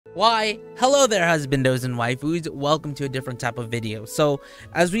Why, hello there husbandos and waifus, welcome to a different type of video. So,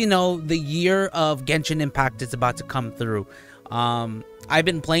 as we know, the year of Genshin Impact is about to come through. I've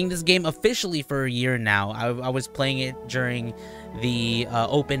been playing this game officially for a year now. I was playing it during the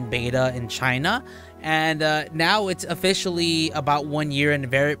open beta in China, and now it's officially about 1 year,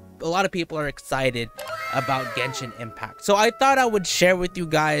 and a lot of people are excited about Genshin Impact. So I thought I would share with you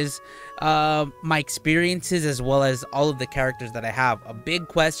guys my experiences as well as all of the characters that I have. A big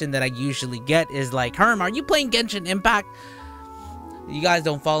question that I usually get is like, Herm, are you playing Genshin Impact? You guys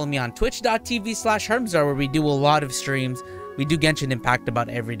don't follow me on twitch.tv/HERMSAUR, where we do a lot of streams. We do Genshin Impact about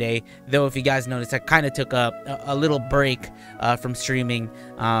every day, though if you guys noticed, I kind of took a little break from streaming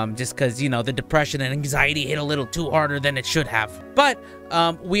just because, you know, the depression and anxiety hit a little too harder than it should have. But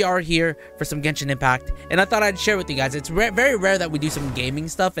we are here for some Genshin Impact, and I thought I'd share with you guys. It's very rare that we do some gaming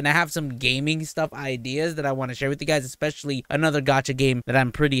stuff, and I have some gaming stuff ideas that I want to share with you guys, especially another gacha game that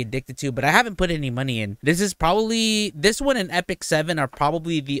I'm pretty addicted to, but I haven't put any money in. This one and Epic 7 are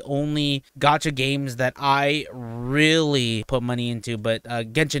probably the only gacha games that I really put money into, but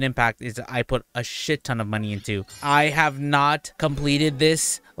Genshin Impact is I put a shit ton of money into. I have not completed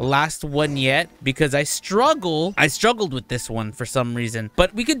this last one yet because I struggled with this one for some reason.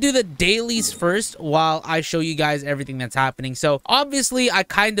 But we could do the dailies first while I show you guys everything that's happening. So obviously I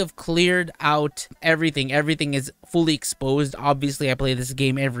kind of cleared out everything is fully exposed. Obviously I play this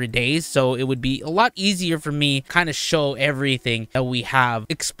game every day, so it would be a lot easier for me kind of show everything that we have,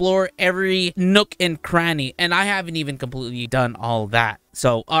 explore every nook and cranny, and I haven't even completely done all that.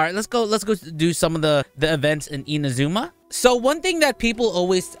 So all right, let's go do some of the events in Inazuma. So one thing that people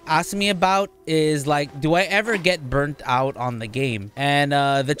always ask me about is like, do I ever get burnt out on the game? And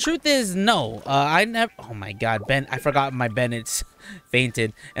the truth is no. I never. Oh my god, Ben, I forgot my Bennett's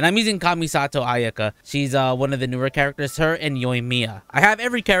fainted, and I'm using Kamisato Ayaka. She's one of the newer characters, her and Yoimiya. I have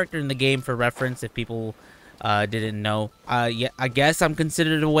every character in the game for reference if people didn't know. Yeah, I guess I'm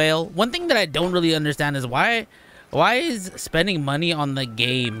considered a whale. One thing that I don't really understand is why is spending money on the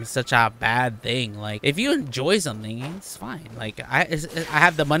game such a bad thing? Like, if you enjoy something, it's fine. Like, I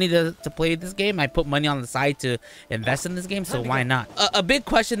have the money to play this game. I put money on the side to invest in this game, so why not? A big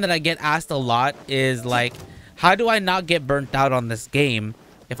question that I get asked a lot is like, how do I not get burnt out on this game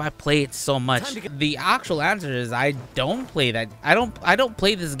if I play it so much? The actual answer is I don't play that. I don't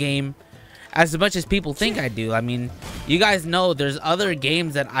play this game as much as people think I do. I mean, you guys know there's other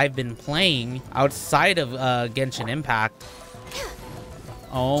games that I've been playing outside of Genshin Impact.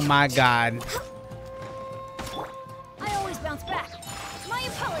 Oh my god. I always bounce back. My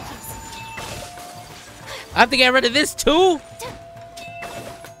apologies. I have to get rid of this too?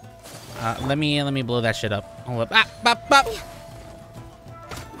 Let me blow that shit up. Hold up.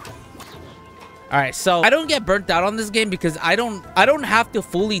 All right, so I don't get burnt out on this game because I don't have to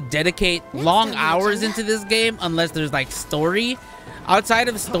fully dedicate long hours into this game unless there's like story. Outside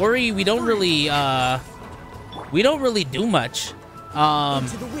of story, we don't really do much.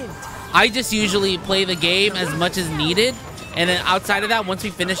 I just usually play the game as much as needed, and then outside of that, once we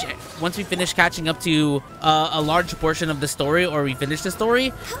finish catching up to a large portion of the story, or we finish the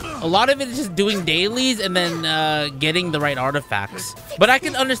story, a lot of it is just doing dailies and then getting the right artifacts. But I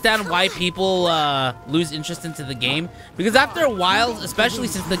can understand why people lose interest into the game, because after a while, especially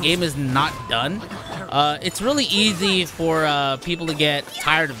since the game is not done, it's really easy for people to get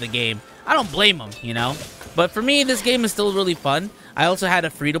tired of the game. I don't blame them, you know. But for me, this game is still really fun. I also had a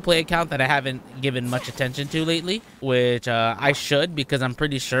free-to-play account that I haven't given much attention to lately, which I should, because I'm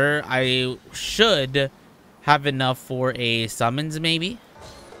pretty sure I should have enough for a summons, maybe.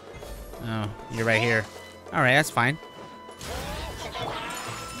 Oh, you're right here. All right, that's fine.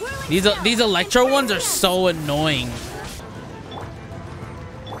 These electro ones are so annoying.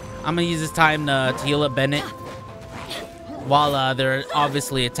 I'm gonna use this time to heal up Bennett while they're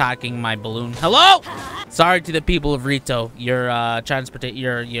obviously attacking my balloon. Hello? Sorry to the people of Rito. Your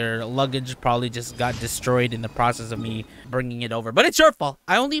your luggage probably just got destroyed in the process of me bringing it over, but it's your fault.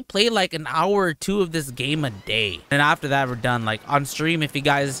 I only play like an hour or two of this game a day, and after that we're done. Like on stream, if you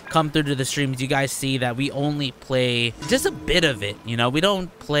guys come through to the streams, you guys see that we only play just a bit of it. You know, we don't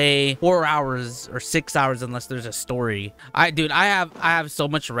play 4 hours or 6 hours unless there's a story. I have so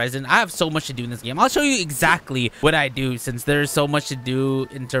much resin. I have so much to do in this game. I'll show you exactly what I do, since there's so much to do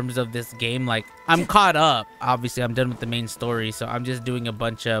in terms of this game. Like, I'm caught up. Obviously, I'm done with the main story, so I'm just doing a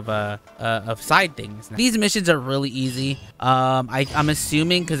bunch of side things. These missions are really easy. I'm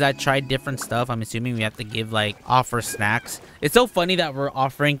assuming, because I tried different stuff, I'm assuming we have to offer snacks. It's so funny that we're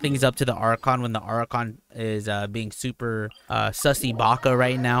offering things up to the Archon when the Archon is being super sussy baka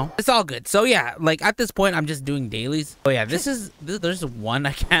right now. It's all good. So yeah, like at this point I'm just doing dailies. Oh yeah, there's one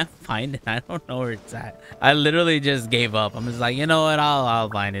I can't find it. I don't know where it's at. I literally just gave up. I'm just like, you know what, I'll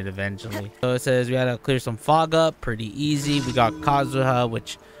find it eventually. So it says we gotta clear some fog up, pretty easy. We got Kazuha,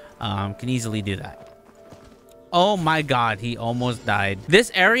 which can easily do that. Oh my god, he almost died.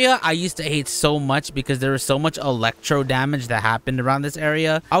 This area I used to hate so much because there was so much electro damage that happened around this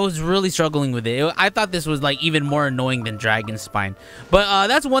area. I was really struggling with it. I thought this was like even more annoying than Dragon Spine. But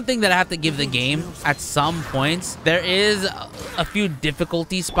that's one thing that I have to give the game at some points. There is a few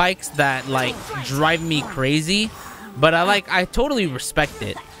difficulty spikes that like drive me crazy, but I totally respect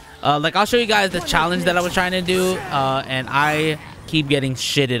it. Like I'll show you guys the challenge that I was trying to do, and I keep getting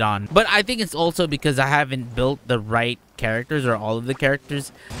shitted on. But I think it's also because I haven't built the right characters or all of the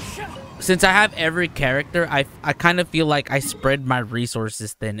characters. Since I have every character, I kind of feel like I spread my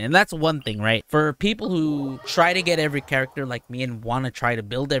resources thin. And that's one thing, right? For people who try to get every character like me and want to try to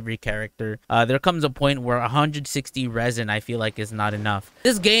build every character, there comes a point where 160 resin I feel like is not enough.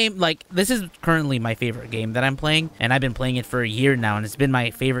 This game, like, this is currently my favorite game that I'm playing. And I've been playing it for a year now. And it's been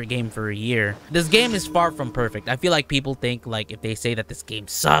my favorite game for a year. This game is far from perfect. I feel like people think, like, if they say that this game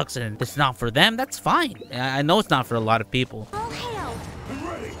sucks and it's not for them, that's fine. I know it's not for a lot of people.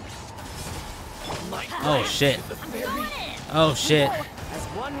 Oh shit. Oh shit.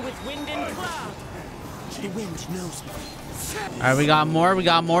 Alright, we got more, we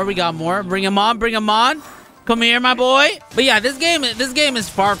got more, we got more. Bring him on, bring him on. Come here, my boy. But yeah, this game is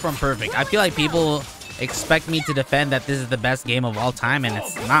far from perfect. I feel like people expect me to defend that this is the best game of all time, and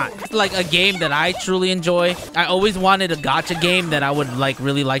it's not. It's like a game that I truly enjoy. I always wanted a gacha game that I would like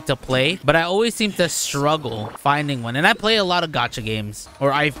really like to play, but I always seem to struggle finding one. And I play a lot of gacha games,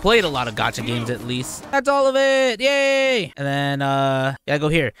 or I've played a lot of gacha games at least. That's all of it. Yay! And then yeah, go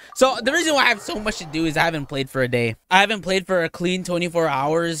here. So the reason why I have so much to do is I haven't played for a day. I haven't played for a clean 24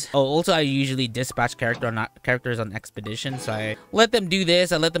 hours. Oh, also I usually dispatch characters on expedition, so I let them do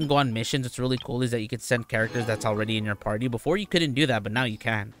this. I let them go on missions. What's really cool is that you could send characters that's already in your party. Before you couldn't do that, but now you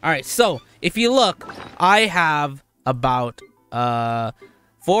can. All right, so if you look, I have about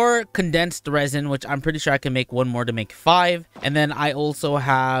 4 condensed resin, which I'm pretty sure I can make one more to make 5. And then I also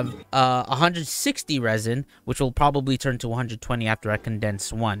have 160 resin, which will probably turn to 120 after I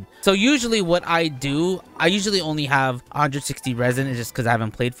condense one. So usually what I do, I usually only have 160 resin, is just because I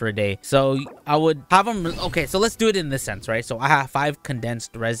haven't played for a day. So I would have them. Okay, so let's do it in this sense, right? So I have 5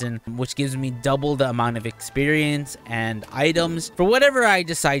 condensed resin, which gives me double the amount of experience and items for whatever I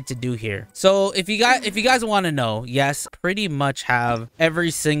decide to do here. So if you guys want to know, yes, pretty much have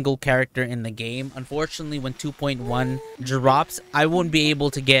every single character in the game. Unfortunately, when 2.1 drops, I won't be able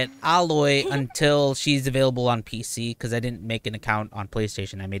to get Aloy until she's available on PC, because I didn't make an account on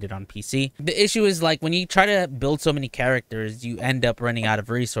PlayStation. I made it on PC. The issue is, like, when you try to build so many characters, you end up running out of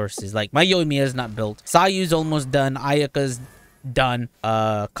resources. Like, my Yoimiya is not built. Sayu's almost done. Ayaka's done.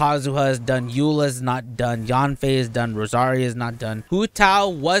 Kazuha is done. Eula's not done. Yanfei is done. Rosaria is not done. Hu Tao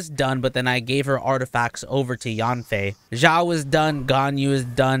was done, but then I gave her artifacts over to Yanfei. Zhao is done. Ganyu is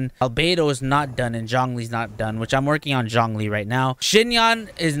done. Albedo is not done, and Zhongli's not done, which I'm working on Zhongli right now. Xinyan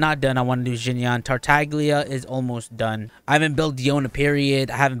is not done. I want to do Xinyan. Tartaglia is almost done. I haven't built Diona period.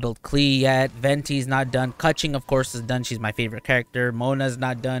 I haven't built Klee yet. Venti's not done. Kaching, of course, is done. She's my favorite character. Mona's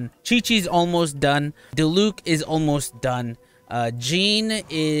not done. Chi-Chi's almost done. Diluc is almost done. Jean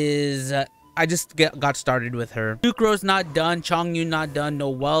is I just got started with her. Sucro's not done. Chongyu not done.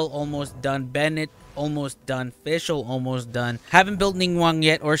 Noelle almost done. Bennett almost done. Fischl almost done. Haven't built Ningguang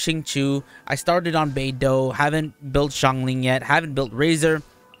yet, or Xingqiu. I started on Beidou. Haven't built Xiangling yet. Haven't built Razor.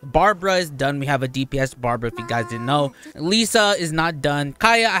 Barbara is done. We have a DPS Barbara, if you guys didn't know. Lisa is not done.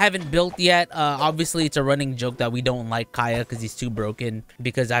 Kaya I haven't built yet. Obviously it's a running joke that we don't like Kaya because he's too broken,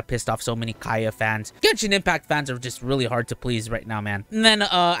 because I pissed off so many Kaya fans. Genshin Impact fans are just really hard to please right now, man. And then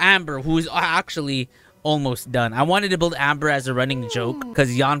Amber, who's actually almost done. I wanted to build Amber as a running joke because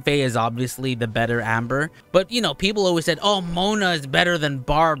Yanfei is obviously the better Amber, but you know, people always said, oh, Mona is better than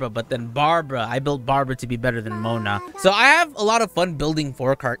Barbara, but then I built Barbara to be better than Mona. So I have a lot of fun building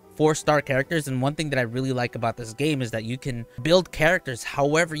 4-star characters, and one thing that I really like about this game is that you can build characters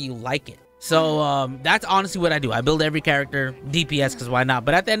however you like it. So that's honestly what I do. I build every character DPS because why not?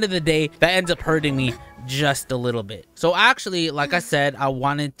 But at the end of the day, that ends up hurting me just a little bit. So actually, like I said, I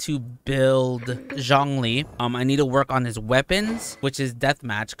wanted to build Zhongli. I need to work on his weapons, which is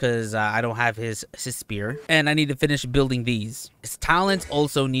deathmatch, because I don't have his spear, and I need to finish building these. His talents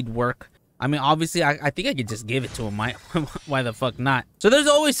also need work. I mean, obviously, I think I could just give it to him. Why the fuck not? So there's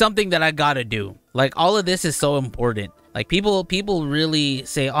always something that I gotta do. Like, all of this is so important. Like people really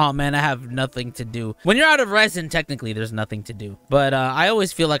say, oh man, I have nothing to do. When you're out of resin, technically there's nothing to do, but I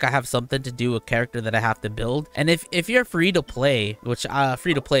always feel like I have something to do, a character that I have to build. And if you're free to play, which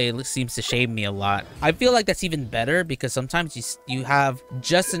free to play seems to shame me a lot, I feel like that's even better, because sometimes you have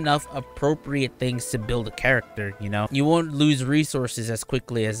just enough appropriate things to build a character, you know. You won't lose resources as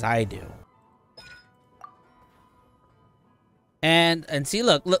quickly as I do. And see,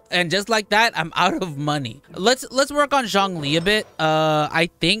 look, and just like that, I'm out of money. Let's work on Zhongli a bit.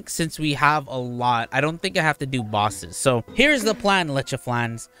 I think since we have a lot, I don't think I have to do bosses. So here's the plan, Leche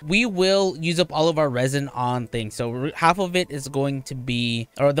Flans. We will use up all of our resin on things. So half of it is going to be,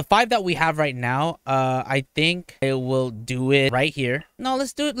 or the 5 that we have right now, I think I will do it right here. No,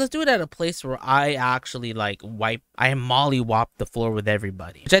 let's do it at a place where I actually like I mollywop the floor with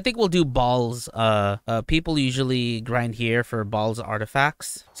everybody, which I think we'll do balls. People usually grind here for balls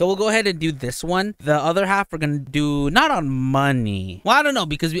artifacts, so we'll go ahead and do this one. The other half we're gonna do not on money. Well, I don't know,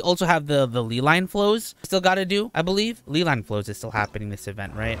 because we also have the Lee line flows still got to do. I believe Lee line flows is still happening this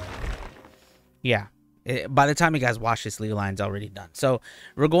event, right? Yeah. By the time you guys watch this, Lee line's already done. So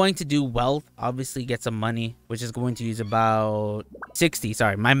we're going to do wealth, obviously get some money, which is going to use about 60.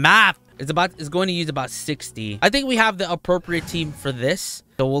 Sorry, my math is going to use about 60. I think we have the appropriate team for this,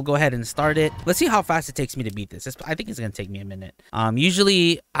 so we'll go ahead and start it. Let's see how fast it takes me to beat this. I think it's gonna take me a minute.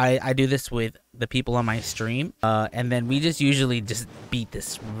 Usually I do this with the people on my stream, and then we just usually just beat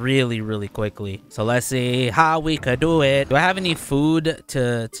this really quickly. So let's see how we could do it. Do I have any food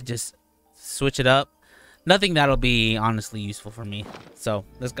to just switch it up? Nothing that'll be honestly useful for me. So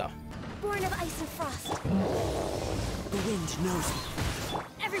let's go. Born of ice and frost. The wind knows me.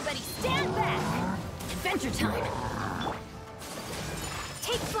 Everybody stand back. Adventure time.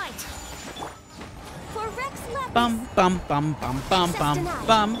 Take flight. For Rex Lapis. Bum bum bum bum bum bum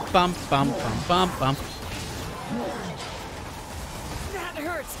bum bum bum bum bum. That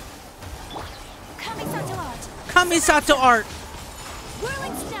hurts. Kamisato art. Kamisato art.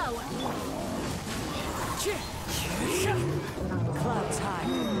 Whirling snow. Clouds high.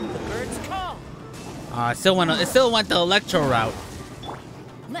 The birds call. It still went the electro route.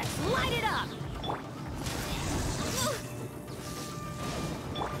 Let's light it up.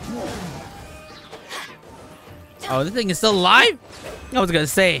 Oh, this thing is still alive? I was gonna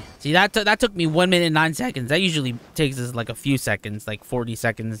say. See, that took me 1 minute 9 seconds. That usually takes us like a few seconds, like 40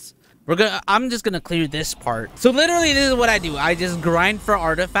 seconds. I'm just gonna clear this part. So literally, this is what I do. I just grind for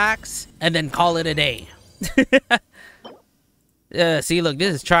artifacts and then call it a day. See, look,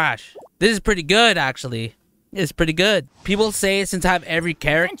 this is trash. This is pretty good, actually. It's pretty good. People say since I have every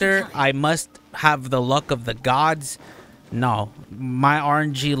character, I must have the luck of the gods. No, my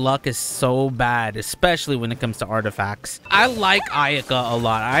RNG luck is so bad, especially when it comes to artifacts. I like Ayaka a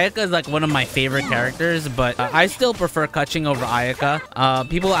lot. Ayaka is like one of my favorite characters, but I still prefer Kaching over Ayaka.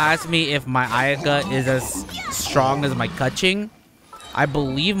 People ask me if my Ayaka is as strong as my Kaching. I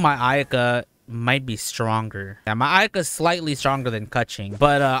believe my Ayaka might be stronger. Yeah, my Ayaka is slightly stronger than Kaching,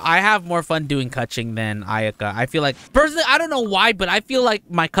 but I have more fun doing Kaching than Ayaka. I feel like, personally, I don't know why, but I feel like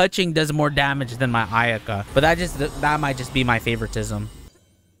my Kaching does more damage than my Ayaka, but that might just be my favoritism.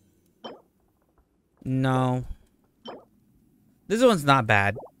 No, this one's not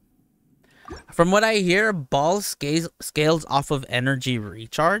bad. From what I hear, ball scales off of energy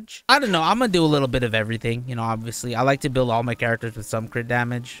recharge. I don't know, I'm gonna do a little bit of everything, you know. Obviously I like to build all my characters with some crit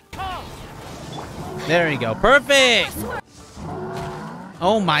damage. There we go. Perfect.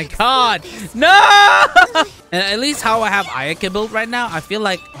 Oh my god. No! And at least how I have Ayaka built right now, I feel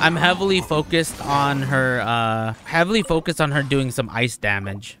like I'm heavily focused on her doing some ice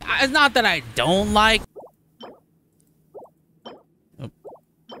damage. It's not that I don't like.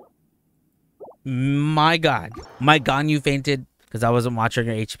 My god. My Ganyu fainted because I wasn't watching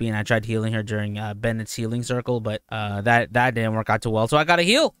her HP and I tried healing her during Bennett's healing circle, but that didn't work out too well, so I gotta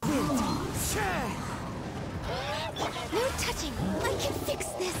heal.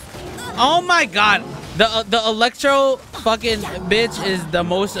 Oh my god, the electro fucking bitch is the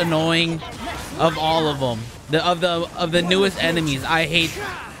most annoying of all of them. Of the newest enemies. I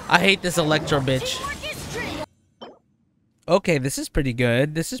hate this electro bitch. Okay, this is pretty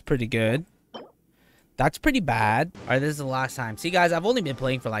good. This is pretty good. That's pretty bad. All right, this is the last time. See, guys, I've only been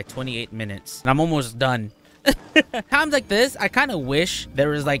playing for like 28 minutes and I'm almost done. Times like this, I kind of wish there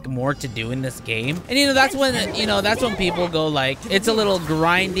was like more to do in this game. And you know, that's when people go like, it's a little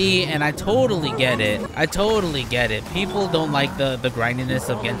grindy, and I totally get it. I totally get it. People don't like the grindiness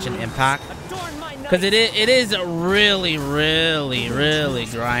of Genshin Impact because it is really grindy.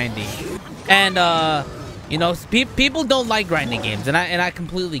 And You know, people don't like grinding games, and I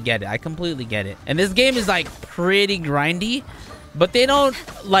completely get it. I completely get it. And this game is like pretty grindy, but they don't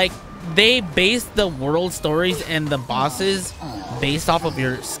like, they base the world stories and the bosses based off of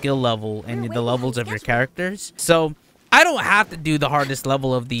your skill level and the levels of your characters. So I don't have to do the hardest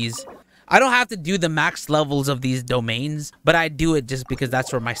level of these. I don't have to do the max levels of these domains, but I do it just because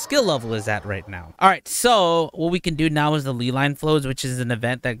that's where my skill level is at right now. All right, so what we can do now is the Lee Line Flows, which is an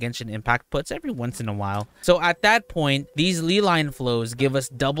event that Genshin Impact puts every once in a while. So at that point, these Lee Line Flows give us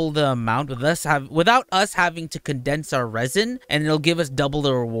double the amount without us having to condense our resin, and it'll give us double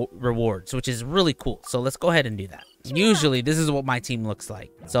the rewards, which is really cool. So let's go ahead and do that. Usually this is what my team looks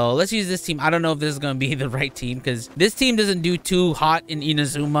like. So let's use this team. I don't know if this is going to be the right team because this team doesn't do too hot in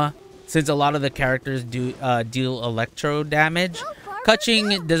Inazuma, since a lot of the characters do deal electro damage.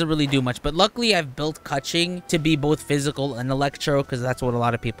 Kaching doesn't really do much, but luckily I've built Kaching to be both physical and electro, because that's what a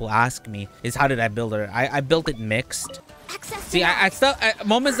lot of people ask me, is how did I build her. I built it mixed. See, at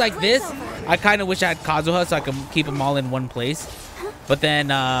moments like this, I kind of wish I had Kazuha so I could keep them all in one place. But then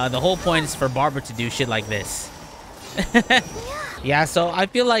the whole point is for Barber to do shit like this. Yeah, so I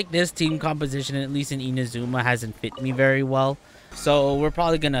feel like this team composition, at least in Inazuma, hasn't fit me very well. So we're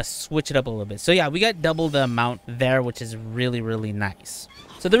probably gonna switch it up a little bit. So yeah, we got double the amount there, which is really, really nice.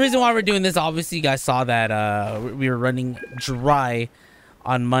 So the reason why we're doing this, obviously you guys saw that we were running dry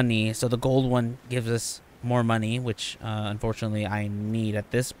on money. So the gold one gives us more money, which unfortunately I need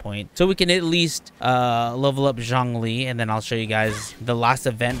at this point. So we can at least level up Zhongli, and then I'll show you guys the last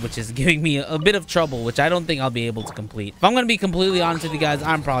event, which is giving me a bit of trouble, which I don't think I'll be able to complete. If I'm gonna be completely honest with you guys,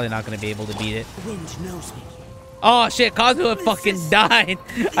 I'm probably not gonna be able to beat it. The wind knows me. Oh shit, Kazuha fucking died.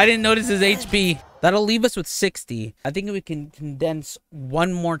 I didn't notice his HP. That'll leave us with 60. I think we can condense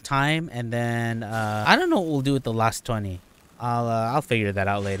one more time, and then I don't know what we'll do with the last 20. I'll figure that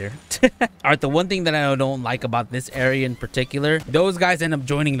out later. All right, the one thing that I don't like about this area in particular, those guys end up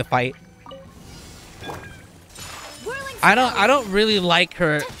joining the fight. I don't really like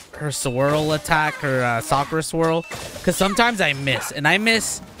her swirl attack, her Sakura swirl, because sometimes I miss, and I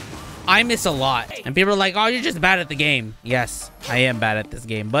miss a lot, and people are like, oh, you're just bad at the game. Yes, I am bad at this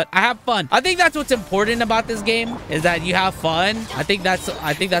game, but I have fun. I think that's what's important about this game, is that you have fun. I think that's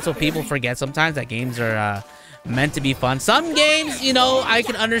what people forget sometimes, that games are meant to be fun. Some games, you know, I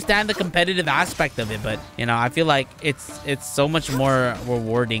can understand the competitive aspect of it, but you know, I feel like it's so much more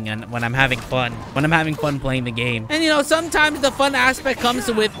rewarding and when I'm having fun playing the game. And you know, sometimes the fun aspect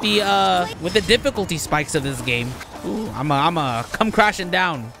comes with the difficulty spikes of this game. Ooh, I'm a come crashing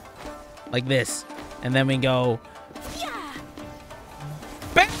down like this, and then we go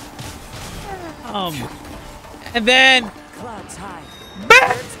bam, and then bam,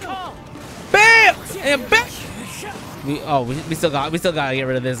 bam, and bam. We still gotta get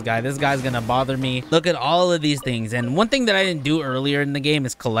rid of this guy. This guy's gonna bother me. Look at all of these things, and one thing that I didn't do earlier in the game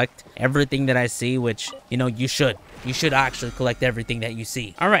is collect everything that I see, which, you know, you should actually collect everything that you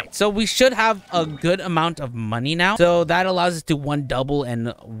see. All right, so we should have a good amount of money now, so that allows us to one double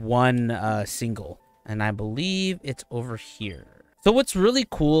and one single, and I believe it's over here. So what's really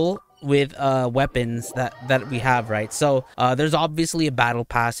cool with weapons that we have, right? So there's obviously a battle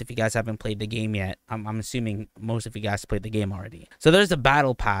pass if you guys haven't played the game yet. I'm assuming most of you guys played the game already. So there's a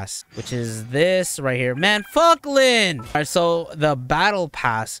battle pass, which is this right here. Man, fuck Lin! All right, so the battle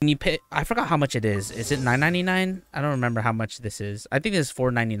pass, when you pay, I forgot how much it is. Is it $9.99? I don't remember how much this is. I think this is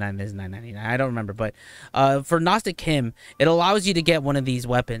 $4.99. This is $9.99. I don't remember, but for Gnostic Hymn, it allows you to get one of these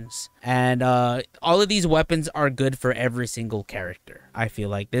weapons, and all of these weapons are good for every single character. I feel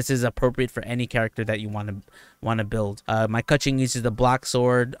like this is appropriate for any character that you want to build. My Kaching uses the Black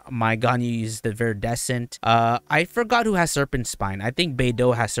Sword. My Ganyu uses the Verdescent. I forgot who has Serpent Spine. I think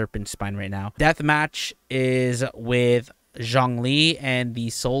Beidou has Serpent Spine right now. Deathmatch is with Zhongli, and the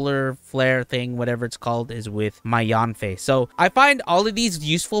solar flare thing, whatever it's called, is with my Yanfei. So I find all of these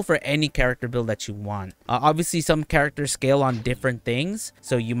useful for any character build that you want. Obviously some characters scale on different things,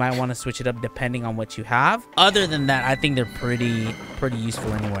 so you might want to switch it up depending on what you have. Other than that, I think they're pretty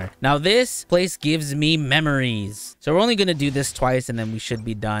useful anywhere. Now this place gives me memories, so we're only going to do this twice, and then we should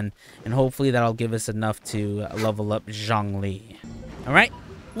be done, and hopefully that'll give us enough to level up Zhongli. All right,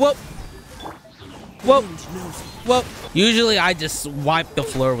 whoop. Whoa, whoa. Usually I just wipe the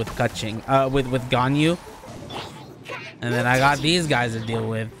floor with Kaching, with Ganyu. And then I got these guys to deal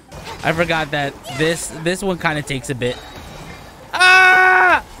with. I forgot that this one kind of takes a bit.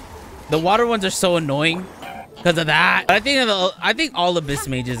 Ah! The water ones are so annoying because of that. But I think all Abyss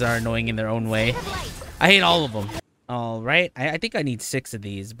mages are annoying in their own way. I hate all of them. All right, I think I need 6 of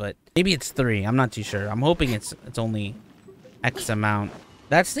these, but maybe it's 3. I'm not too sure. I'm hoping it's only X amount.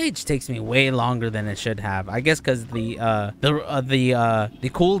 That stage takes me way longer than it should have. I guess because the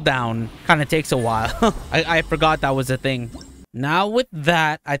cooldown kind of takes a while. I forgot that was a thing. Now with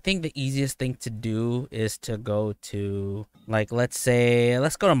that, I think the easiest thing to do is to go to, like, let's go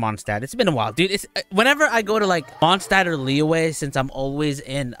to Mondstadt. It's been a while, dude. It's whenever I go to like Mondstadt or Liyue, since I'm always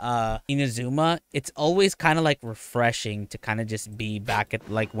in Inazuma, it's always kind of like refreshing to kind of just be back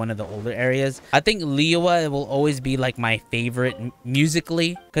at like one of the older areas. I think Liyue will always be like my favorite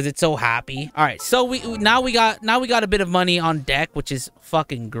musically because it's so happy. All right, so we got a bit of money on deck, which is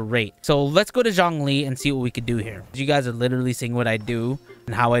fucking great. So let's go to Zhongli and see what we could do here. You guys are literally seeing what I do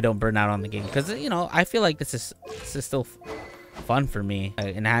and how I don't burn out on the game, because you know I feel like this is still fun for me,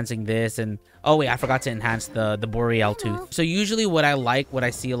 enhancing this. And oh wait, I forgot to enhance the Boreal tooth. So usually what I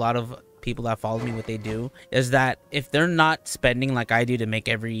see a lot of people that follow me, what they do is that if they're not spending like I do to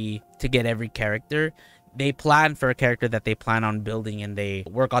get every character, they plan for a character that they plan on building, and they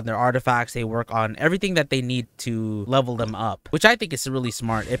work on their artifacts, they work on everything that they need to level them up, which I think is really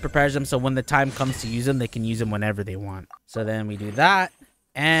smart. It prepares them so when the time comes to use them, they can use them whenever they want. So then we do that,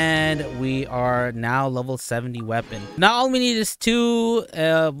 and we are now level 70 weapon. Now all we need is 2.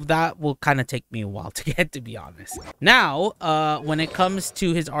 That will kind of take me a while to get, to be honest. Now when it comes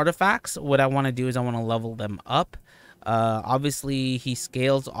to his artifacts, what I want to do is I want to level them up. Obviously he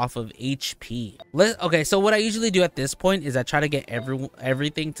scales off of HP. Okay, so what I usually do at this point is I try to get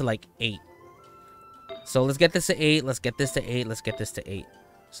everything to like 8. So let's get this to 8, let's get this to 8, let's get this to 8.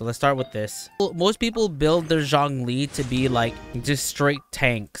 So let's start with this. Most people build their Zhongli to be like just straight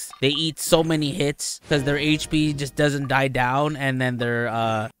tanks. They eat so many hits because their HP just doesn't die down, and then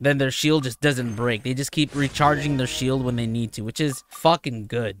their shield just doesn't break. They just keep recharging their shield when they need to, which is fucking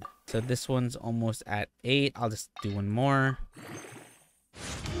good. So this one's almost at 8. I'll just do one more.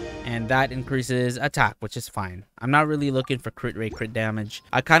 And that increases attack, which is fine. I'm not really looking for crit rate, crit damage.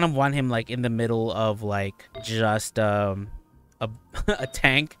 I kind of want him like in the middle of like just a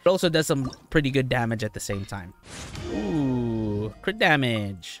tank. It also does some pretty good damage at the same time. Ooh, crit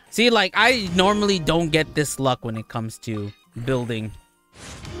damage. See, like I normally don't get this luck when it comes to building.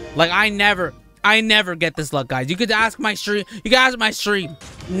 Like I never get this luck, guys. You could ask my stream. You can ask my stream.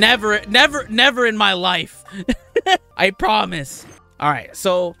 Never in my life. I promise. All right,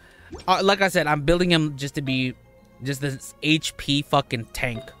 so like I said, I'm building him just to be just this HP fucking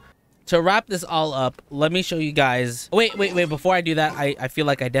tank. To wrap this all up, let me show you guys. Wait. Before I do that, I feel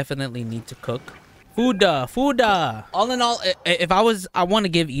like I definitely need to cook. Fuda. All in all, if I want to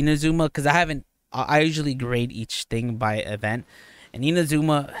give Inazuma, because I usually grade each thing by event. And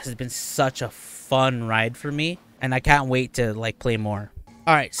Inazuma has been such a fun ride for me, and I can't wait to like play more.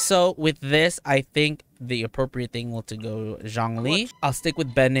 All right, so with this, I think the appropriate thing will to go Zhongli. I'll stick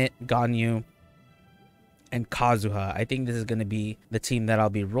with Bennett, Ganyu, and Kazuha. I think this is going to be the team that I'll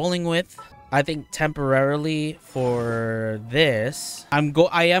be rolling with. I think temporarily for this, I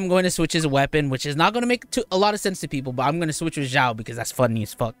am going to switch his weapon, which is not going to make a lot of sense to people, but I'm going to switch with Zhao because that's funny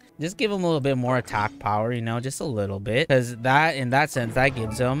as fuck. Just give him a little bit more attack power, you know, just a little bit, because that, in that sense, that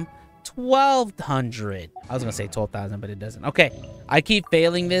gives him 1,200. I was going to say 12,000, but it doesn't. Okay, I keep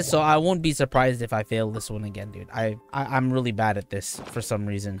failing this, so I won't be surprised if I fail this one again, dude. I'm really bad at this for some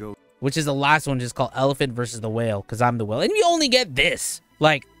reason, which is the last one, just called Elephant versus the Whale, because I'm the whale, and you only get this.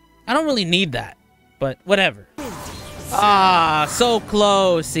 Like, I don't really need that, but whatever. Ah, so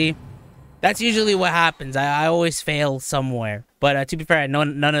close. See, that's usually what happens. I always fail somewhere. But to be fair, I know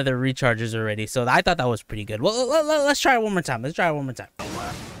none of the recharges already, so I thought that was pretty good. Well, let's try it one more time. Let's try it one more time.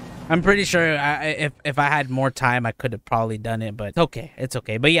 I'm pretty sure if I had more time, I could have probably done it, but it's okay. It's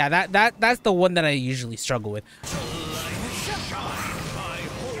okay. But yeah, that's the one that I usually struggle with.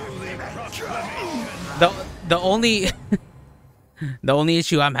 The only the only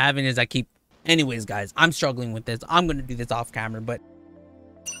issue I'm having is anyways, guys, I'm struggling with this. I'm gonna do this off camera, but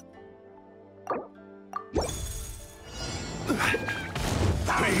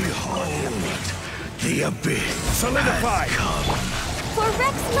behold the abyss. Solidify. For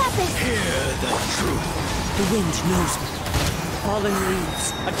Rex Lapis. Hear the truth. The wind knows me. Fallen leaves.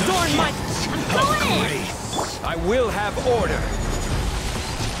 Adorn my... Going in. Grace. I will have order.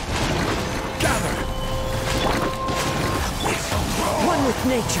 Gather. One with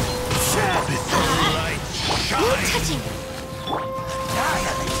nature. Sabbath light No shine. touching.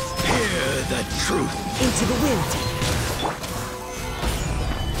 Hear the truth. Into the wind.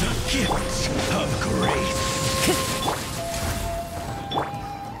 The gift of grace.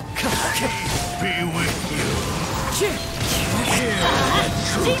 Peace be with you. Hear the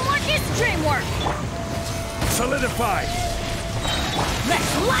truth. Teamwork is dreamwork. Solidify.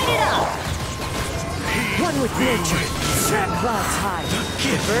 Let's light it up. He One with nature. Clouds high.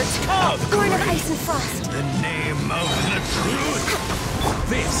 Birds come. Born of ice and frost. The name of the truth.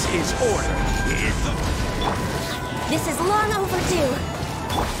 This is order. This is long overdue.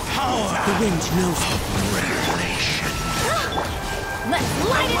 Power. The wind knows me. Revelation. Let's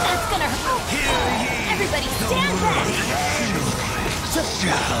light it. That's gonna hurt. Everybody stand back.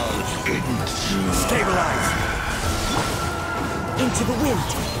 Stabilize. Into the wind.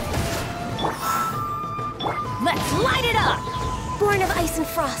 Let's light it up. Born of ice and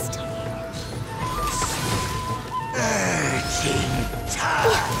frost. Urging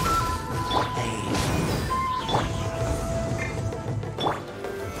time.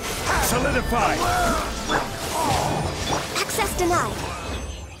 Solidify. Access denied.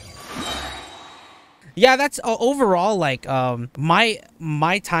 Yeah, that's overall like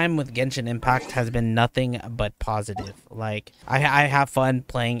my time with Genshin Impact has been nothing but positive. Like I have fun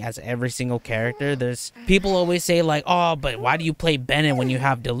playing as every single character. There's people always say like, oh, but why do you play Bennett when you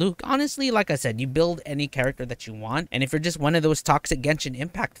have Diluc? Honestly, like I said, you build any character that you want, and if you're just one of those toxic Genshin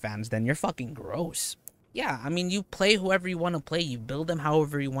Impact fans, then you're fucking gross. Yeah, I mean, you play whoever you want to play. You build them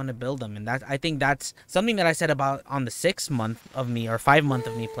however you want to build them. And that, I think that's something that I said about on the 6th month of me, or 5 month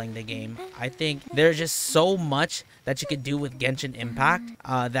of me playing the game. I think there's just so much that you could do with Genshin Impact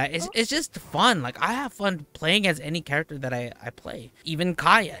that it's just fun. Like, I have fun playing as any character that I play. Even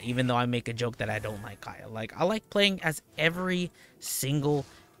Kaya, even though I make a joke that I don't like Kaya. Like, I like playing as every single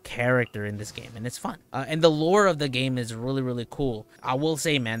character in this game, and it's fun, and the lore of the game is really cool. I will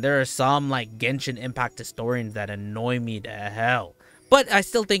say, man, there are some like Genshin Impact historians that annoy me to hell, but I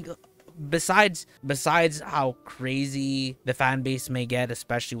still think besides how crazy the fan base may get,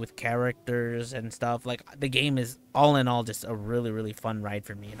 especially with characters and stuff, like the game is all in all just a really fun ride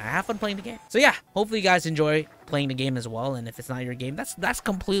for me, and I have fun playing the game. So yeah, hopefully you guys enjoy playing the game as well, and if it's not your game, that's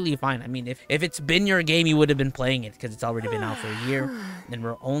completely fine. I mean, if it's been your game, you would have been playing it because it's already been out for a year, and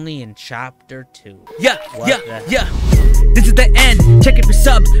we're only in chapter 2. Yeah. This is the end. Check it for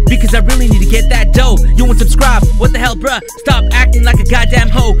subs because I really need to get that dough. You won't subscribe? What the hell, bruh? Stop acting like a goddamn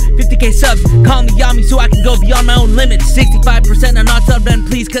hoe. 50k subs, call me Yami so I can go beyond my own limits. 65% are not subbed, and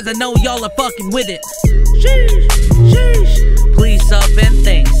please, cause I know y'all are fucking with it. Sheesh. Please sub and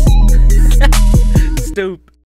thanks. Stupid.